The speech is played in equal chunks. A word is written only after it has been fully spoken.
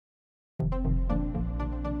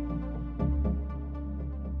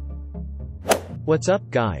What's up,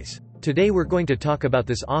 guys? Today we're going to talk about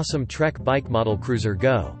this awesome Trek bike model Cruiser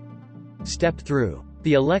Go. Step Thru.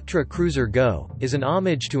 The Electra Cruiser Go is an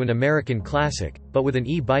homage to an American classic, but with an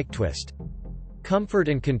e-bike twist. Comfort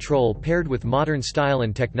and control paired with modern style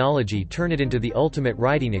and technology turn it into the ultimate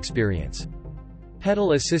riding experience.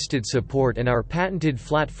 Pedal-assisted support and our patented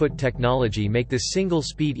flat-foot technology make this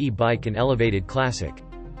single-speed e-bike an elevated classic.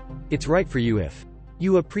 It's right for you if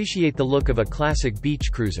you appreciate the look of a classic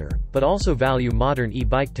beach cruiser, but also value modern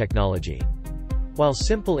e-bike technology. While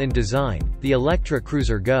simple in design, the Electra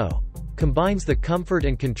Cruiser Go combines the comfort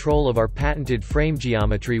and control of our patented frame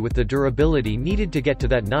geometry with the durability needed to get to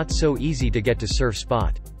that not-so-easy-to-get-to surf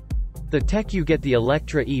spot. The tech you get: the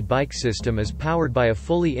Electra e-bike system is powered by a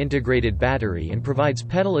fully integrated battery and provides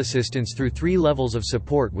pedal assistance through 3 levels of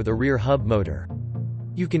support with a rear hub motor.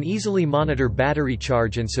 You can easily monitor battery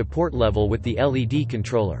charge and support level with the LED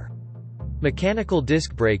controller. Mechanical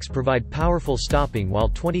disc brakes provide powerful stopping, while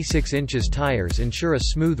 26-inch tires ensure a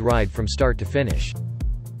smooth ride from start to finish.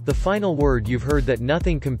 The final word: you've heard that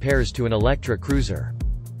nothing compares to an Electra Cruiser.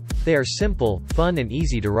 They are simple, fun and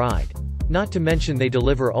easy to ride. Not to mention they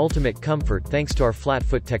deliver ultimate comfort thanks to our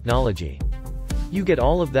flat-foot technology. You get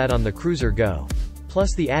all of that on the Cruiser Go.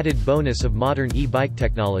 Plus the added bonus of modern e-bike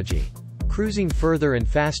technology. Cruising further and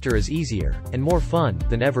faster is easier, and more fun,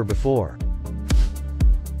 than ever before.